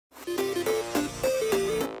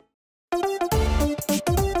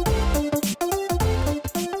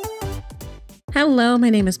Hello, my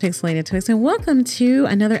name is PixelatedTwix and welcome to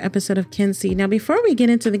another episode of Kynseed. Now, before we get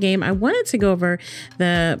into the game, I wanted to go over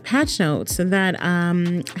the patch notes that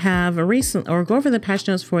have a recent, or go over the patch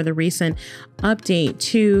notes for the recent update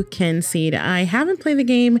to Kynseed. I haven't played the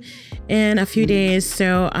game in a few days,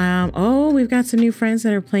 so oh, we've got some new friends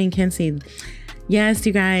that are playing Kynseed. Yes,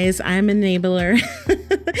 you guys, I'm an enabler.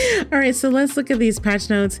 All right, so let's look at these patch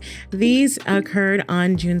notes. These occurred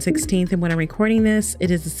on June 16th, and when I'm recording this,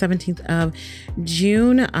 it is the 17th of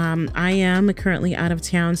June. I am currently out of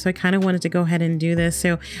town, so I kind of wanted to go ahead and do this.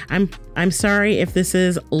 So I'm sorry if this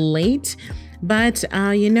is late. But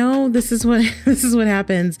you know, this is what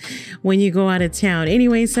happens when you go out of town.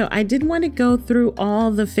 Anyway, so I did want to go through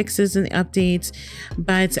all the fixes and the updates,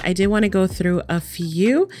 but I did want to go through a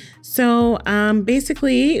few. So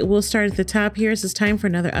basically, we'll start at the top here. It's time for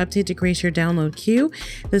another update to grace your download queue.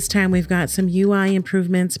 This time we've got some UI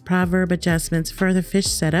improvements, proverb adjustments, further fish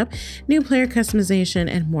setup, new player customization,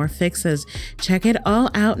 and more fixes. Check it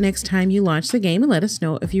all out next time you launch the game and let us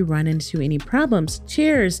know if you run into any problems.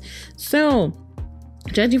 Cheers. So,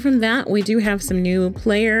 judging from that, we do have some new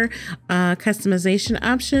player customization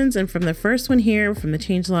options. And from the first one here, from the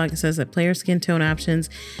changelog, it says that player skin tone options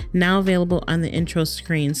now available on the intro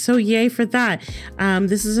screen. So yay for that.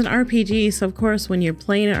 This is an RPG. So of course, when you're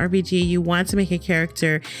playing an RPG, you want to make a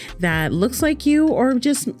character that looks like you, or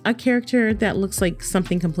just a character that looks like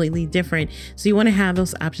something completely different. So you want to have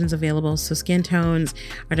those options available. So skin tones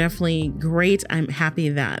are definitely great. I'm happy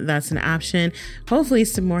that that's an option. Hopefully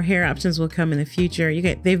some more hair options will come in the future.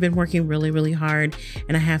 They've been working really hard,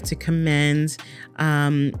 and I have to commend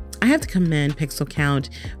Pixel Count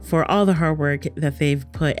for all the hard work that they've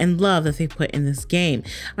put and love that they've put in this game.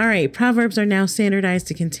 All right, proverbs are now standardized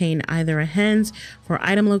to contain either a hint for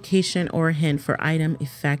item location or a hint for item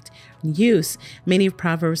effect use. Many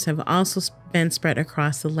proverbs have also been spread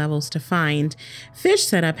across the levels to find. Fish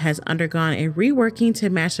setup has undergone a reworking to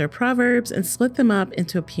match their proverbs and split them up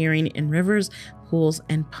into appearing in rivers, pools,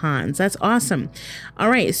 and ponds. That's awesome. All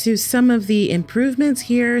right, so some of the improvements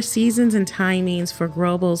here: seasons and timings for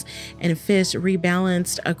growbles and fish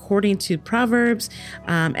rebalanced according to proverbs.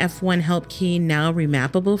 F1 help key now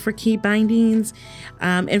remappable for key bindings.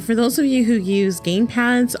 And for those of you who use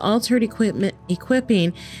gamepads, altered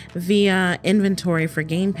equipping via inventory for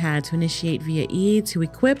gamepad to initiate via E to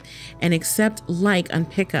equip and accept like on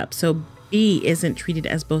pickup. So B isn't treated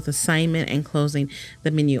as both assignment and closing the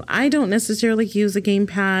menu. I don't necessarily use a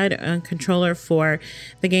gamepad controller for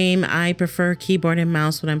the game. I prefer keyboard and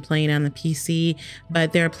mouse when I'm playing on the PC,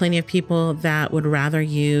 but there are plenty of people that would rather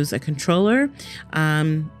use a controller.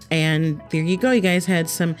 And there you go. You guys had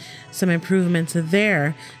some improvements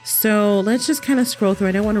there. So let's just kind of scroll through.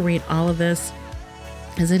 I don't want to read all of this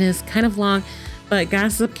as it is kind of long. But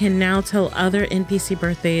Gossip can now tell other NPC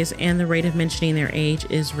birthdays, and the rate of mentioning their age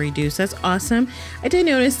is reduced. That's awesome. I did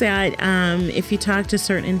notice that if you talk to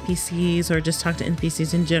certain NPCs or just talk to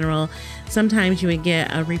NPCs in general, sometimes you would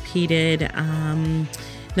get a repeated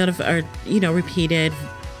repeated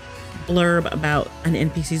blurb about an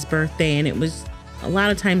NPC's birthday, and it was a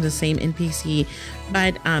lot of times the same NPC,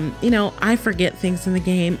 but I forget things in the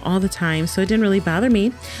game all the time, so it didn't really bother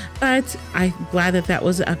me, but I'm glad that that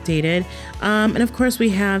was updated. And of course we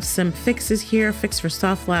have some fixes here: fix for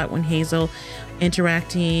soft flat when Hazel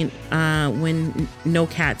interacting when no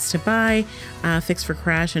cats to buy, fix for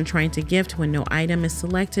crash and trying to gift when no item is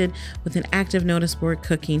selected with an active notice board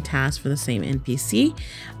cooking task for the same NPC,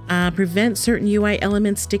 prevent certain UI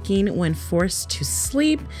elements sticking when forced to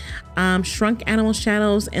sleep, shrunk animal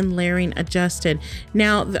shadows, and layering adjusted.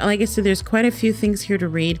 Now, like I said, there's quite a few things here to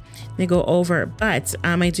read and go over, but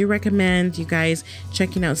I do recommend you guys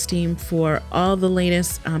checking out Steam for all the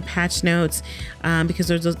latest patch notes, because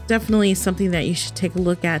there's definitely something that you should take a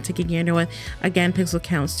look at to get into it. Again, Pixel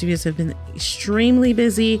Count Studios have been extremely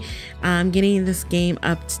busy getting this game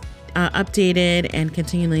updated and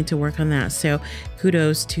continuing to work on that. So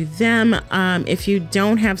kudos to them. If you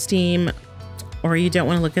don't have Steam, or you don't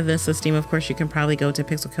want to look at this on Steam, of course, you can probably go to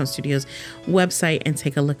Pixel Count Studios website and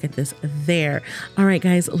take a look at this there. All right,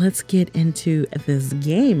 guys, let's get into this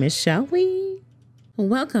game, shall we?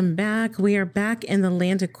 Welcome back. We are back in the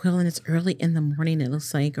land of Quill, and it's early in the morning, it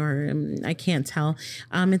looks like, or I can't tell.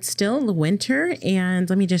 It's still winter, and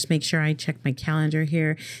let me just make sure I check my calendar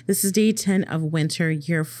here. This is day 10 of winter,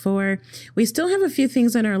 year 4. We still have a few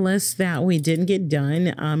things on our list that we didn't get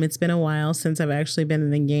done. It's been a while since I've actually been in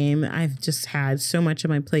the game. I've just had so much on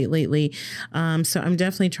my plate lately. So I'm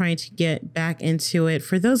definitely trying to get back into it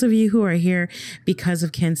for those of you who are here because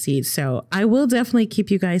of Kynseed. So I will definitely keep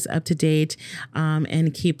you guys up to date.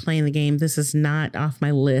 and keep playing the game. This is not off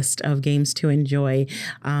my list of games to enjoy.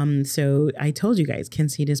 So I told you guys,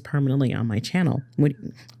 Kynseed is permanently on my channel.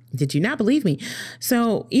 Did you not believe me?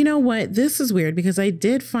 So you know what? This is weird because I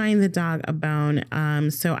did find the dog a bone.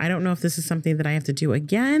 So I don't know if this is something that I have to do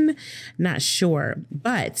again. Not sure.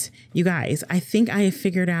 But you guys, I think I have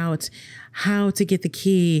figured out how to get the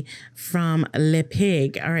key from Le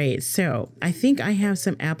Pig. All right. So I think I have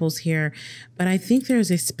some apples here, but I think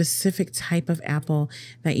there's a specific type of apple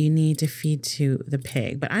that you need to feed to the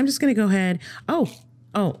pig. But I'm just going to go ahead. Oh,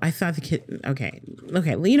 I thought the kid. Okay.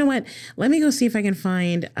 Well, you know what? Let me go see if I can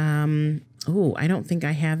find. Oh, I don't think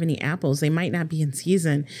I have any apples. They might not be in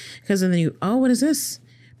season because of the new. Oh, what is this?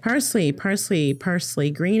 Parsley,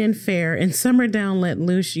 green and fair, and summer down, let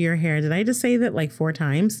loose your hair. Did I just say that like 4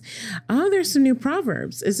 times? Oh, there's some new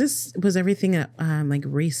proverbs. Was everything like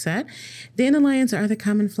reset? Dandelions are the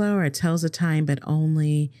common flower. It tells the time, but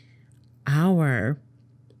only hour.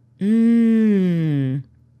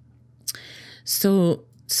 So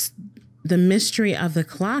the mystery of the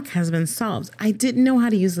clock has been solved. I didn't know how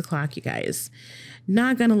to use the clock, you guys.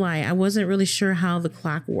 Not gonna lie, I wasn't really sure how the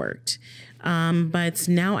clock worked. But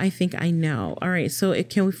now I think I know. All right, so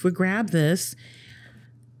if we grab this,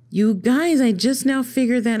 you guys, I just now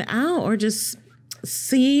figured that out. Or just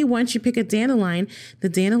see, once you pick a dandelion, the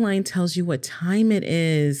dandelion tells you what time it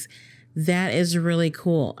is. That is really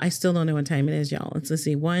cool. I still don't know what time it is, y'all. Let's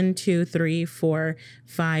see. 1, 2, 3, 4,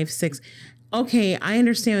 5, 6. Okay, I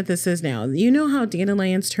understand what this is now. You know how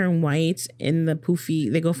dandelions turn white in the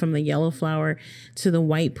poofy, they go from the yellow flower to the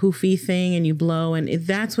white poofy thing and you blow, and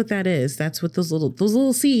that's what that is. That's what those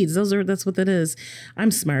little seeds, that's what that is.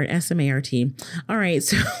 I'm smart, S-M-A-R-T. All right,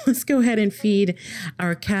 so let's go ahead and feed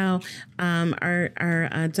our cow.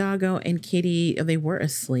 Our doggo and kitty, they were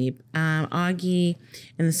asleep. Augie,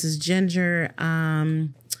 and this is Ginger.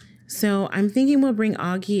 So I'm thinking we'll bring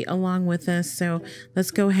Augie along with us. So let's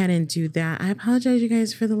go ahead and do that. I apologize, you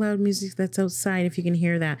guys, for the loud music that's outside, if you can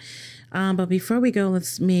hear that. But before we go,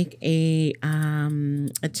 let's make a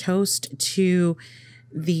toast to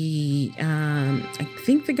the, I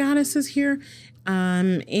think the goddess is here.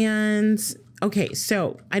 And okay,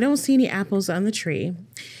 so I don't see any apples on the tree.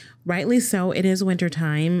 Rightly so, it is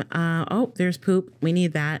wintertime. Oh, there's poop. We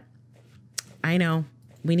need that. I know.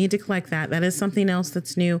 We need to collect that. That is something else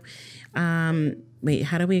that's new. Wait,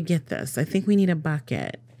 how do we get this? I think we need a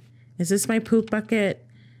bucket. Is this my poop bucket?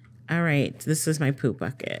 All right, this is my poop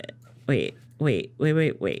bucket. Wait.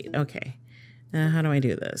 Okay. How do I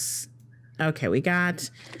do this? Okay, we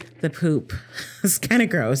got the poop. It's kind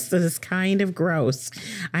of gross. This is kind of gross.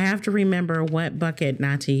 I have to remember what bucket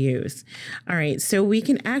not to use. All right, so we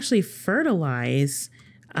can actually fertilize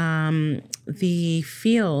the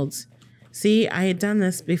fields. See, I had done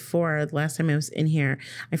this before. The last time I was in here,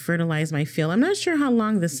 I fertilized my field. I'm not sure how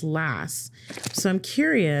long this lasts. So I'm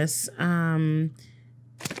curious how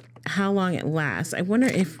long it lasts. I wonder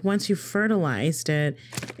if once you fertilized it,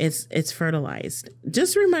 it's fertilized.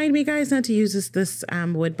 Just remind me, guys, not to use this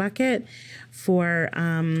wood bucket for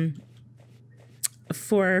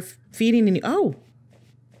feeding. Oh,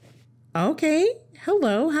 okay.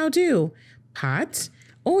 Hello, how do? Pot.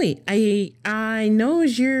 Oi, I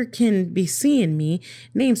knows you can be seeing me.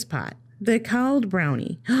 Name's Pot, the cowled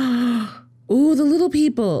brownie. Ooh, the little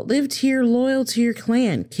people lived here loyal to your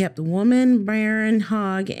clan, kept woman, baron,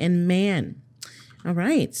 hog, and man. All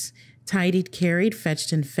right. Tidied, carried,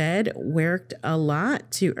 fetched, and fed, worked a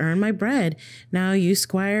lot to earn my bread. Now you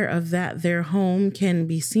squire of that their home can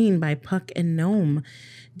be seen by Puck and Gnome.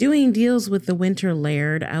 Doing deals with the winter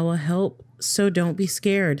laird, I will help. So don't be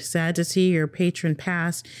scared. Sad to see your patron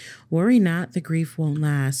pass. Worry not, the grief won't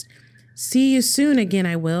last. See you soon again,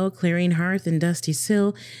 I will. Clearing hearth and dusty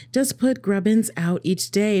sill. Just put grubbins out each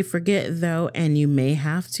day. Forget though, and you may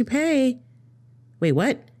have to pay. Wait,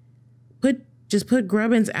 what? Just put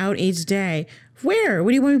grubbins out each day. Where?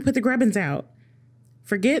 What do you want me to put the grubbins out?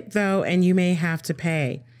 Forget though, and you may have to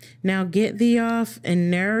pay. Now get thee off and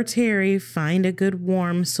ne'er tarry. Find a good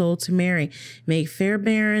warm soul to marry. Make fair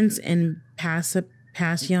barons and pass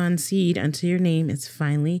yon seed until your name is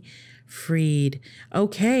finally freed.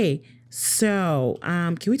 Okay, so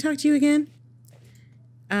can we talk to you again?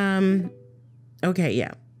 Okay,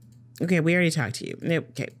 yeah. Okay, we already talked to you.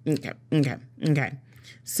 Okay.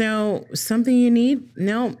 So something you need?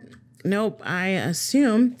 Nope. I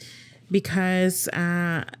assume because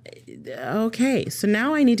okay, so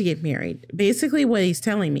now I need to get married. Basically what he's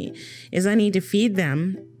telling me is I need to feed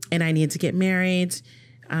them and I need to get married.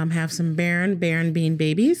 Have some barren being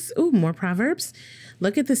babies. Ooh, more proverbs.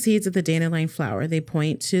 Look at the seeds of the dandelion flower. They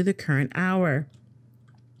point to the current hour.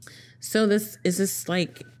 So is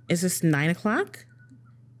this 9 o'clock?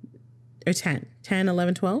 or 10, 10,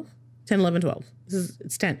 11, 12, 10, 11, 12.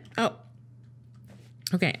 It's 10. Oh,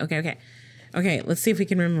 okay. Okay, let's see if we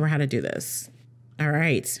can remember how to do this. All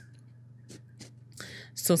right.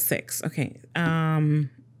 So 6. Okay.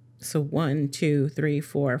 So 1, 2, 3,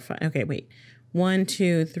 4, 5. Okay, wait. 1,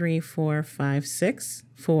 2, 3, 4, 5, 6,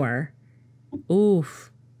 4.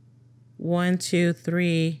 Oof. 1, 2,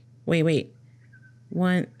 3. Wait.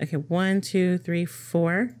 1. Okay. 1, 2, 3,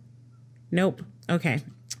 4. Nope. Okay.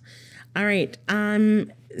 All right.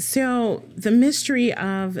 So the mystery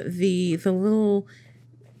of the little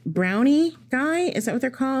brownie guy, is that what they're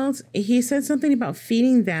called? He said something about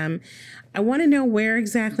feeding them. I want to know where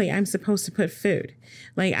exactly I'm supposed to put food.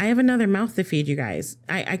 Like, I have another mouth to feed, you guys.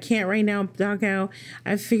 I can't right now, doggo.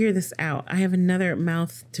 I've figured this out. I have another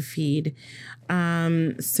mouth to feed.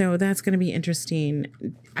 So that's going to be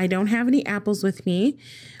interesting. I don't have any apples with me.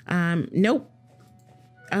 Nope.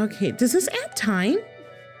 Okay. Does this add time?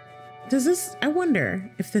 Does this? I wonder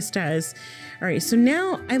if this does. All right. So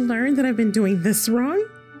now I learned that I've been doing this wrong.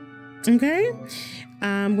 Okay.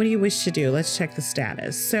 What do you wish to do? Let's check the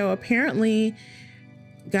status. So apparently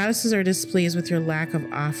goddesses are displeased with your lack of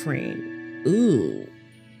offering. Ooh.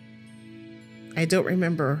 I don't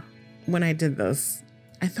remember when I did this.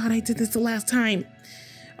 I thought I did this the last time.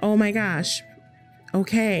 Oh my gosh.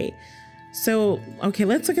 Okay. So, okay,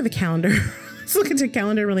 let's look at the calendar. Let's look at the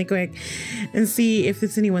calendar really quick and see if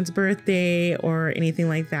it's anyone's birthday or anything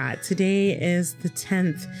like that. Today is the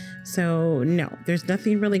 10th. So no, there's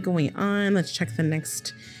nothing really going on. Let's check the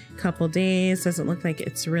next couple days. Doesn't look like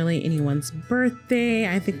it's really anyone's birthday.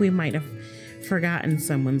 I think we might have forgotten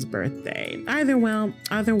someone's birthday. Either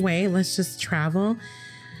way, let's just travel.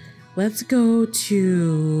 Let's go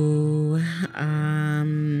to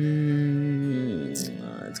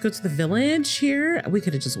the village here. We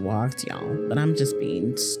could have just walked, y'all, but I'm just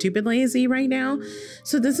being stupid lazy right now.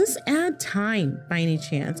 So does this add time by any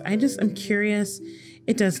chance? I'm curious.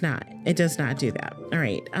 It does not. It does not do that. All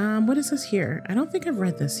right. What is this here? I don't think I've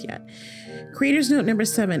read this yet. Creator's note number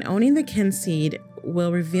 7, owning the Kynseed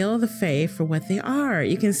will reveal the Fae for what they are.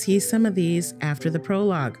 You can see some of these after the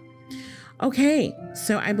prologue. Okay,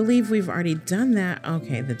 so I believe we've already done that.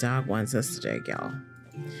 Okay, the dog wants us to dig, y'all.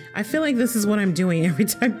 I feel like this is what I'm doing every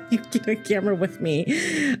time you get a camera with me.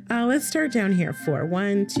 Let's start down here. 4.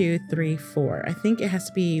 1, 2, 3, 4. I think it has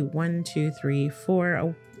to be 1, 2, 3, 4.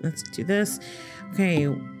 Oh, let's do this. Okay,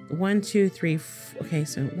 1, 2, 3. Okay,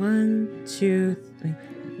 so 1, 2, 3.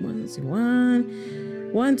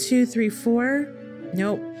 1, 2, 3, 4.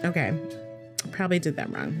 Nope. Okay. Probably did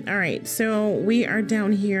that wrong. All right, so we are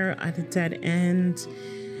down here at a dead end.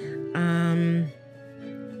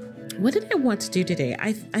 What did I want to do today?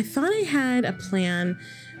 I thought I had a plan,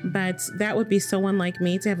 but that would be so unlike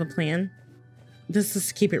me to have a plan. Just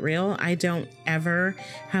to keep it real, I don't ever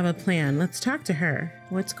have a plan. Let's talk to her.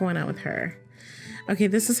 What's going on with her? Okay,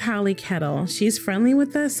 this is Holly Kettle. She's friendly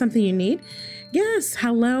with us. Something you need? Yes.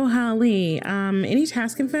 Hello, Holly. Any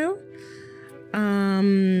task info?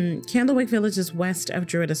 Candlewick Village is west of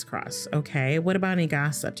Druidess Cross. Okay. What about any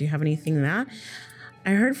gossip? Do you have anything in that?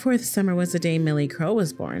 I heard 4th summer was the day Millie Crow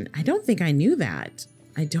was born. I don't think I knew that.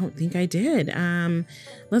 I don't think I did.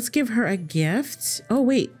 Let's give her a gift. Oh,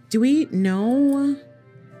 wait. Do we know?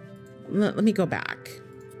 Let me go back.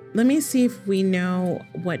 Let me see if we know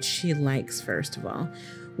what she likes, first of all.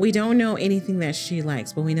 We don't know anything that she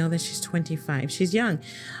likes, but we know that she's 25. She's young.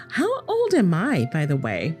 How old am I, by the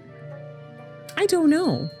way? I don't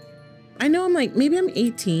know. I know I'm like, maybe I'm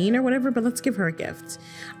 18 or whatever, but let's give her a gift.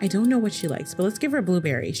 I don't know what she likes, but let's give her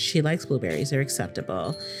blueberries. She likes blueberries. They're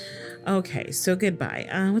acceptable. Okay, so goodbye.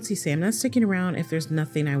 What's he say? I'm not sticking around if there's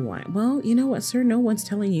nothing I want. Well, you know what, sir? No one's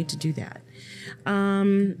telling you to do that.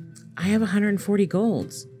 I have 140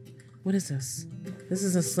 golds. What is this? This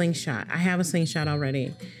is a slingshot. I have a slingshot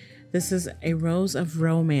already. This is a Rose of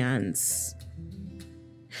Romance.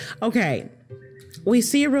 Okay. We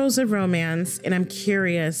see a Rose of Romance, and I'm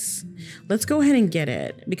curious. Let's go ahead and get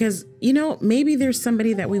it because, you know, maybe there's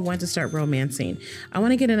somebody that we want to start romancing. I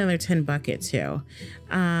want to get another 10 bucket too.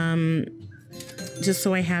 Just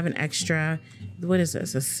so I have an extra. What is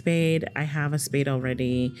this? A spade. I have a spade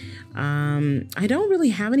already. I don't really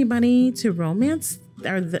have anybody to romance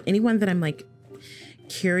or anyone that I'm like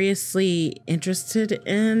curiously interested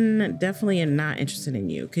in. Definitely am not interested in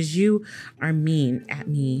you because you are mean at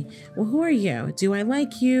me. Well, who are you? Do I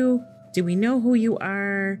like you? Do we know who you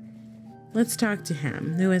are? Let's talk to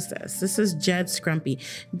him. Who is this? This is Jed Scrumpy.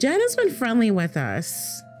 Jed has been friendly with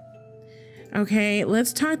us. Okay,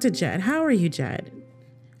 let's talk to Jed. How are you, Jed?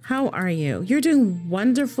 How are you? You're doing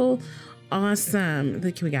wonderful. Awesome.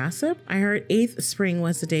 Can we gossip? I heard 8th spring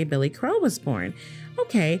was the day Billy Crow was born.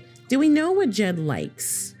 Okay. Do we know what Jed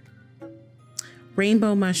likes?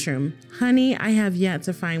 Rainbow mushroom. Honey, I have yet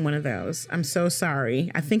to find one of those. I'm so sorry.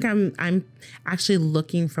 I think I'm actually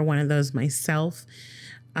looking for one of those myself.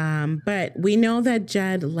 But we know that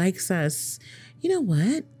Jed likes us. You know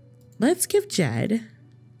what? Let's give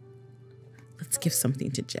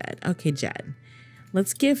something to Jed. Okay, Jed.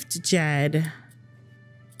 Let's gift Jed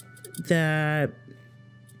the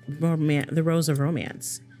Rose of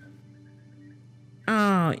Romance.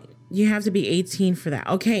 Oh, you have to be 18 for that.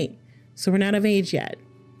 Okay, so we're not of age yet.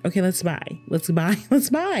 Okay, let's buy. But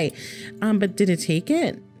did it take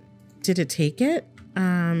it?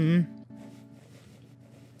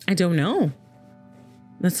 I don't know.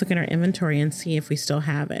 Let's look at our inventory and see if we still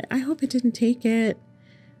have it. I hope it didn't take it.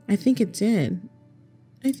 I think it did.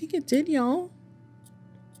 Y'all.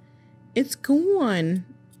 It's gone.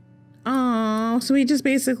 Oh, so we just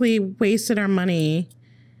basically wasted our money.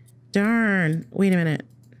 Darn. Wait a minute.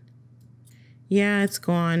 Yeah, it's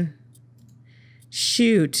gone.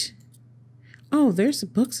 Shoot. Oh, there's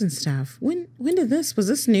books and stuff. When did this? Was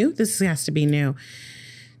this new? This has to be new.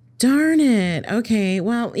 Darn it. Okay.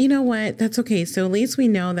 Well, you know what? That's okay. So at least we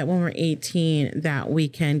know that when we're 18 that we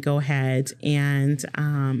can go ahead and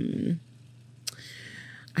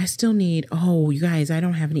I still need, oh, you guys, I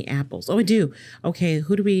don't have any apples. Oh, I do. Okay.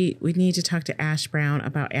 Who do we need to talk to Ash Brown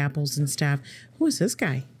about apples and stuff. Who is this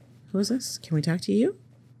guy? Who is this? Can we talk to you?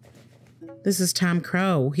 This is Tom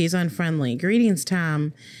Crow. He's unfriendly. Greetings,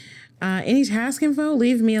 Tom. Any task info?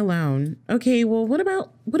 Leave me alone. Okay, well,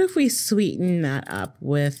 what if we sweeten that up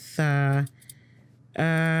with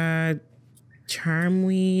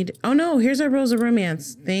charmweed? Oh no, here's our Rose of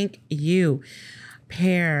Romance. Thank you.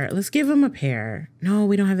 Pear. Let's give him a pear. No,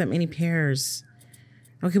 we don't have that many pears.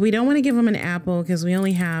 Okay, we don't want to give him an apple because we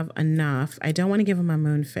only have enough. I don't want to give him a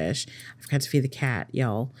moonfish. I forgot to feed the cat,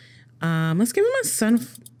 y'all. Let's give him a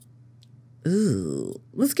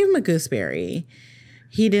let's give him a gooseberry.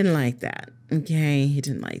 He didn't like that. Okay, he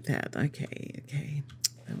didn't like that. Okay.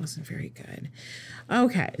 That wasn't very good.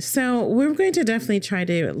 Okay, so we're going to definitely try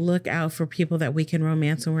to look out for people that we can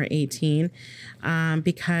romance when we're 18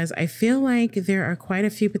 because I feel like there are quite a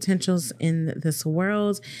few potentials in this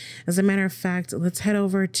world. As a matter of fact, let's head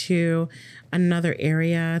over to another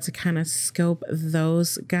area to kind of scope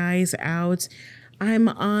those guys out. I'm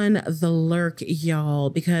on the lurk, y'all,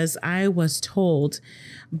 because I was told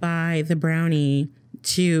by the brownie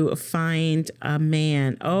to find a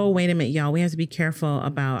man. Oh, wait a minute, y'all. We have to be careful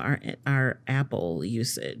about our apple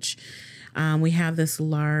usage. We have this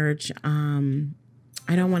large, I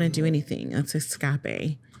don't want to do anything. Let's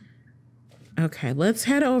escape. Okay, let's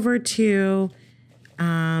head over to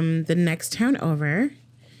the next town over.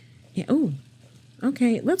 Yeah, oh,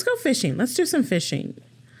 okay. Let's go fishing. Let's do some fishing.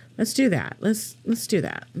 Let's do that. Let's do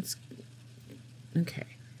that. Okay.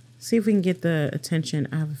 See if we can get the attention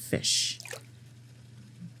of a fish.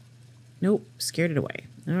 Nope, scared it away.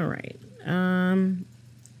 All right.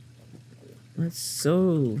 That's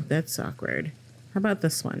awkward. How about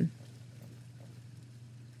this one?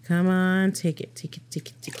 Come on, take it.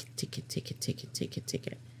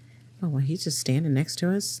 Oh, well, he's just standing next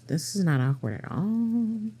to us. This is not awkward at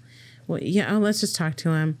all. Well, yeah, let's just talk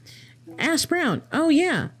to him. Ash Brown. Oh,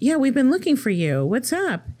 yeah. Yeah, we've been looking for you. What's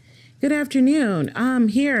up? Good afternoon.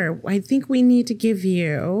 Here, I think we need to give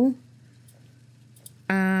you...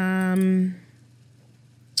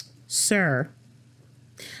 Sir,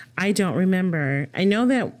 I don't remember. I know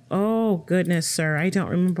that, oh goodness, sir, I don't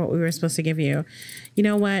remember what we were supposed to give you. You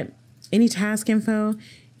know what? Any task info?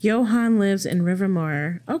 Johan lives in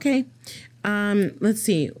Rivermore. Okay. Let's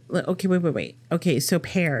see. Okay, wait. Okay, so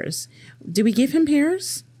pears. Do we give him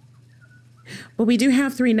pears? Well, we do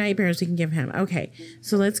have 3 night bears we can give him. Okay,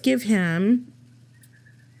 so let's give him,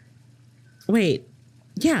 wait.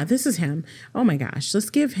 Yeah, this is him. Oh my gosh. Let's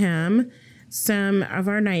give him some of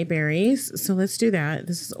our night berries. So let's do that.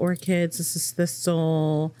 This is orchids. This is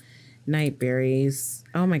thistle, night berries.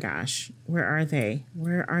 Oh my gosh. Where are they?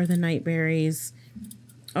 Where are the night berries?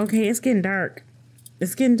 Okay, it's getting dark.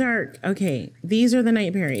 It's getting dark. Okay, these are the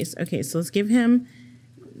night berries. Okay, so let's give him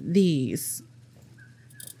these.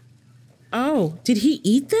 Oh, did he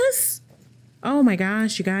eat this? Oh my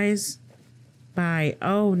gosh, you guys. Bye.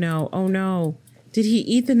 Oh no. Oh no. Did he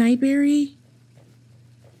eat the nightberry?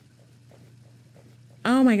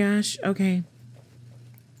 Oh my gosh. Okay.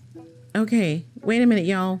 Okay. Wait a minute,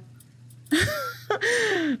 y'all.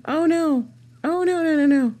 Oh no. Oh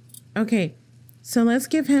no. Okay. So let's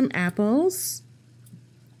give him apples.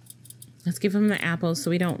 Let's give him the apples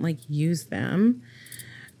so we don't use them.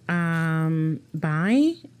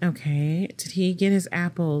 Buy. Okay. Did he get his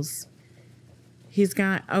apples? He's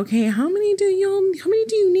got, okay, how many do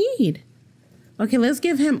you need? Okay, let's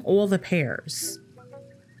give him all the pears.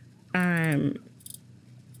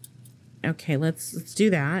 Okay, let's do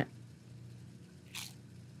that.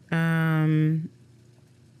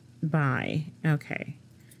 Buy. Okay.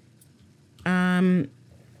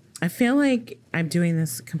 I feel like I'm doing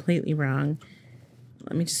this completely wrong.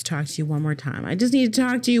 Let me just talk to you one more time. I just need to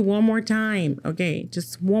talk to you one more time. Okay,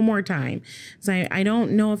 just one more time. So I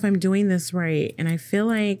don't know if I'm doing this right. And I feel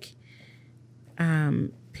like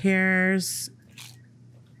pears.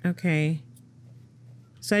 Okay.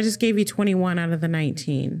 So I just gave you 21 out of the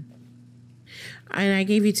 19. And I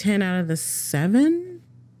gave you 10 out of the 7.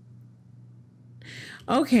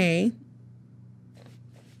 Okay.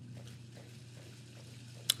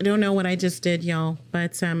 I don't know what I just did, y'all,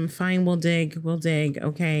 but fine, we'll dig,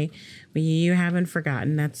 okay? But you haven't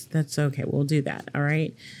forgotten. That's okay. We'll do that, all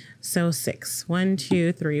right? So 6. 1,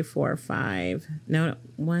 2, 3, 4, 5. No,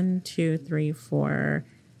 1, 2, 3, 4,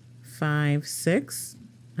 5, 6.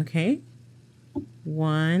 Okay.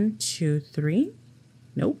 1, 2, 3.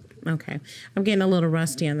 Nope. Okay. I'm getting a little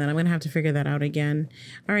rusty on that. I'm going to have to figure that out again.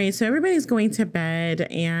 All right. So everybody's going to bed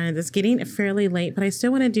and it's getting fairly late, but I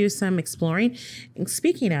still want to do some exploring. And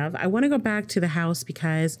speaking of, I want to go back to the house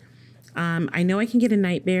because I know I can get a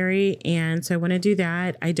nightberry, and so I want to do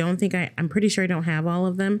that. I'm pretty sure I don't have all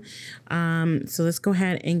of them. So let's go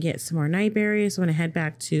ahead and get some more nightberries. I want to head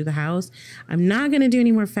back to the house. I'm not going to do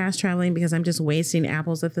any more fast traveling because I'm just wasting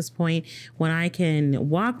apples at this point when I can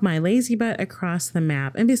walk my lazy butt across the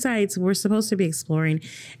map. And besides, we're supposed to be exploring,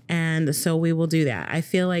 and so we will do that. I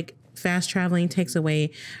feel like fast traveling takes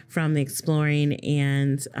away from the exploring,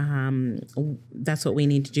 and that's what we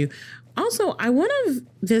need to do. Also, I want to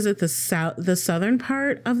visit the southern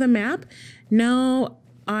part of the map. No,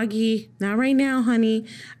 Augie, not right now, honey.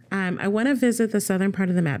 I want to visit the southern part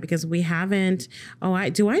of the map because we haven't.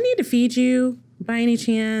 Do I need to feed you by any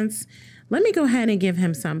chance? Let me go ahead and give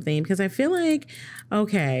him something because I feel like,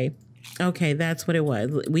 okay, that's what it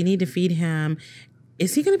was. We need to feed him.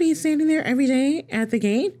 Is he going to be standing there every day at the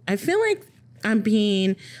gate? I feel like I'm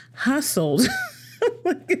being hustled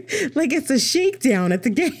like it's a shakedown at the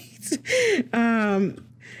gate.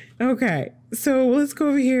 Okay, so let's go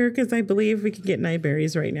over here because I believe we can get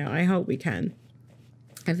nightberries right now. I hope we can.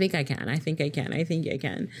 I think I can.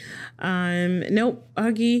 Nope,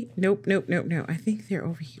 Augie. Nope. I think they're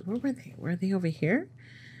over here. Where were they? Were they over here?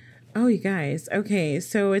 Oh, you guys. Okay,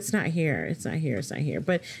 so it's not here. It's not here.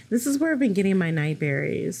 But this is where I've been getting my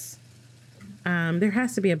nightberries. There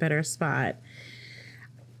has to be a better spot.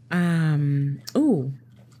 Oh,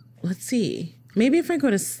 let's see. Maybe if I go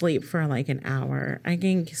to sleep for like an hour, I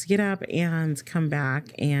can get up and come back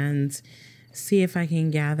and see if I can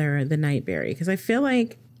gather the nightberry. Because I feel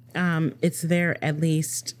like it's there at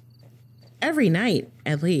least every night,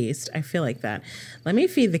 at least. I feel like that. Let me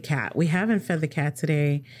feed the cat. We haven't fed the cat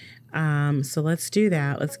today. So let's do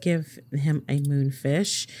that. Let's give him a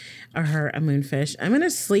moonfish or her a moonfish. I'm going to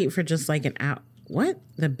sleep for just like an hour. What?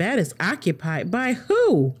 The bed is occupied by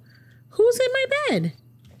who? Who's in my bed?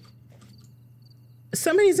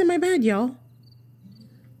 Somebody's in my bed, y'all.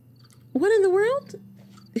 What in the world?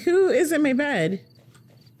 Who is in my bed?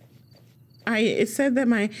 It said that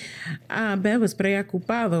my bed was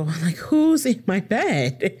preocupado. Like, who's in my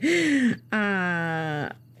bed?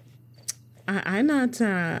 I'm not...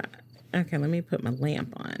 Okay, let me put my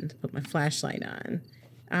lamp on. Put my flashlight on.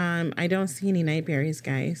 I don't see any nightberries,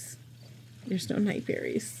 guys. There's no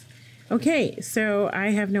nightberries. Okay, so I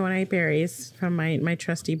have no nightberries from my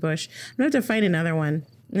trusty bush. I'm going to have to find another one.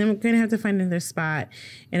 I'm going to have to find another spot.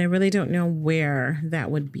 And I really don't know where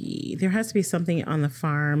that would be. There has to be something on the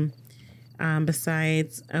farm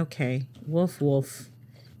besides... Okay, wolf.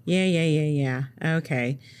 Yeah.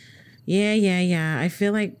 Okay. Yeah. I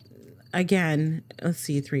feel like... Again, let's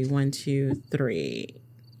see, 3, 1, 2, 3.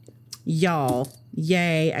 Y'all,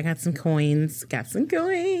 yay, I got some coins.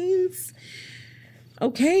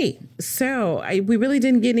 Okay, so we really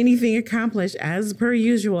didn't get anything accomplished as per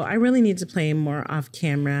usual. I really need to play more off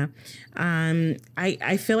camera. I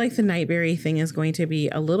feel like the nightberry thing is going to be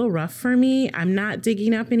a little rough for me. I'm not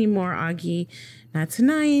digging up anymore, Augie, not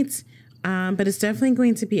tonight. But it's definitely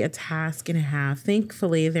going to be a task and a half.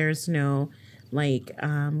 Thankfully, there's no... Like,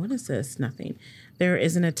 what is this? Nothing. There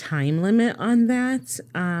isn't a time limit on that.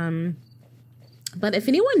 But if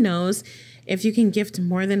anyone knows if you can gift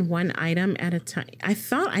more than one item at a time, I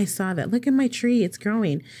thought I saw that. Look at my tree. It's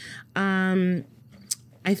growing. I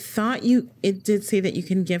thought it did say that you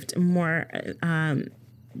can gift more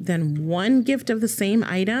than one gift of the same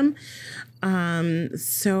item.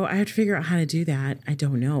 So I have to figure out how to do that. I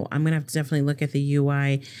don't know. I'm going to have to definitely look at the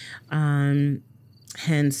UI,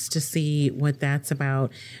 hence to see what that's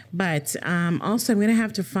about. But, also I'm going to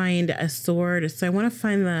have to find a sword. So I want to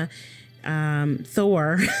find the,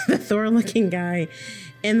 Thor, the Thor looking guy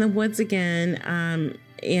in the woods again.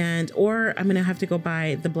 Or I'm gonna have to go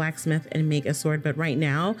by the blacksmith and make a sword. But right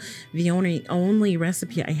now, the only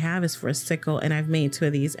recipe I have is for a sickle, and I've made 2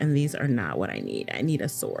 of these, and these are not what I need. I need a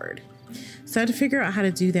sword. So I have to figure out how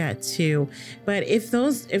to do that too. But if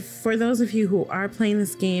for those of you who are playing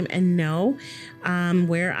this game and know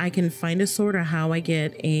where I can find a sword, or how I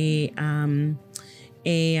get a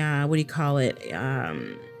what do you call it?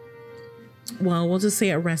 Well, we'll just say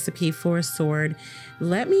a recipe for a sword,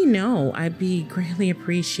 let me know. I'd be greatly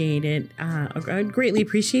appreciated. I'd greatly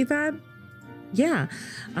appreciate that. Yeah.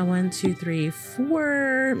 1, 2, 3,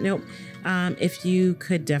 4. Nope. If you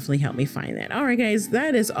could definitely help me find that. All right, guys,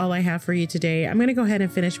 that is all I have for you today. I'm going to go ahead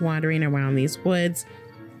and finish wandering around these woods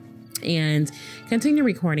and continue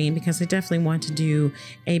recording, because I definitely want to do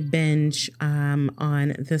a binge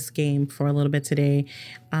on this game for a little bit today.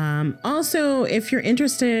 Also, if you're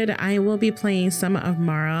interested, I will be playing some of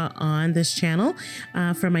Mara on this channel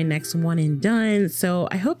for my next one and done. So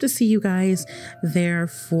I hope to see you guys there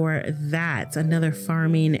for that. Another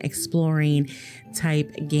farming, exploring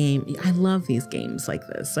type game. I love these games like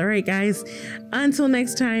this. All right, guys, until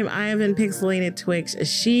next time, I have been Pixelated Twix.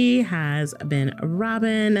 She has been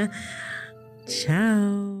Robin.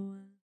 Ciao.